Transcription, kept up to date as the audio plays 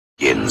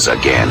begins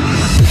again.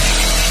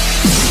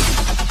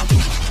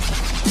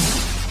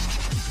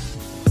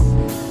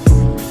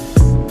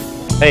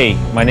 Hey,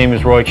 my name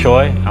is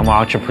Choi. I'm an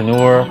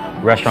entrepreneur,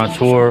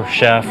 restaurateur,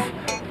 chef,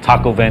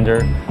 taco vendor.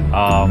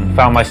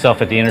 Found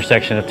myself at the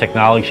intersection of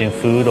technology and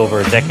food over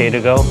a decade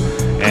ago.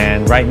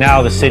 And right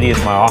now, the city is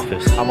my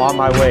office. I'm on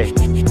my way.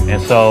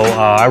 And so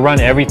I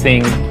run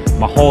everything,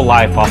 my whole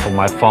life, off of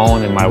my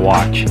phone and my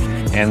watch.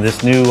 And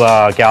this new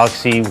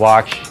Galaxy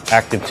Watch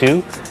Active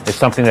 2 is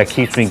something that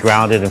keeps me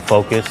grounded and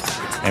focused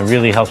and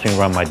really helps me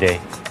run my day.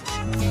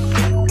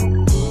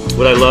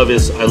 What I love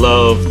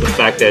the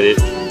fact that it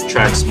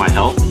tracks my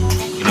health.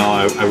 You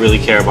know, I really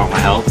care about my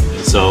health.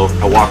 And so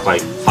I walk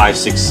like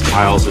 5-6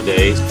 miles a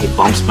day. It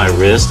bumps my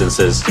wrist and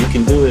says, you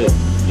can do it,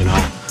 you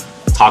know,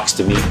 talks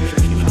to me,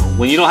 you know.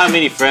 When you don't have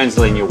many friends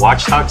and your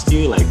watch talks to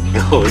you, like,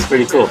 oh, it's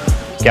pretty cool.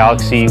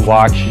 Galaxy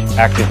Watch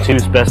Active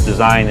 2's best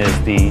design is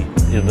the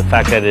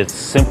fact that it's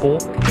simple,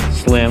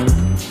 slim,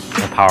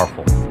 and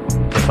powerful,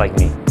 just like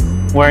me.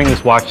 Wearing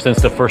this watch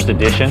since the first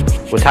edition.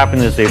 What's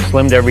happened is they've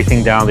slimmed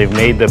everything down. They've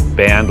made the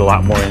band a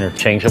lot more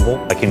interchangeable.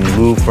 I can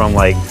move from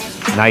like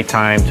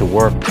nighttime to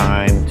work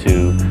time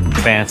to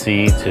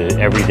fancy to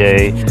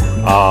everyday.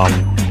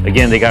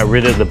 Again, they got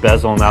rid of the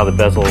bezel. Now the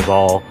bezel is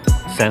all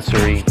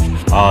sensory.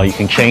 You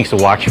can change the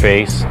watch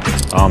face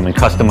and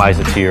customize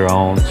it to your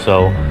own.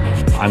 So,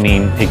 I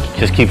mean, it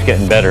just keeps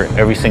getting better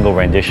every single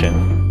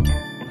rendition.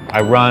 I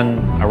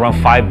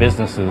run 5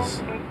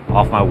 businesses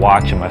off my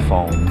watch and my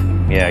phone.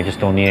 Yeah, I just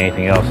don't need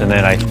anything else. And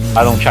then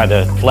I don't try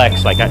to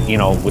flex like, you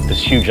know, with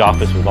this huge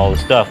office with all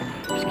this stuff.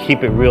 Just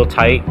keep it real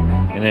tight,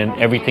 and then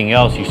everything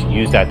else, you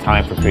use that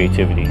time for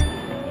creativity.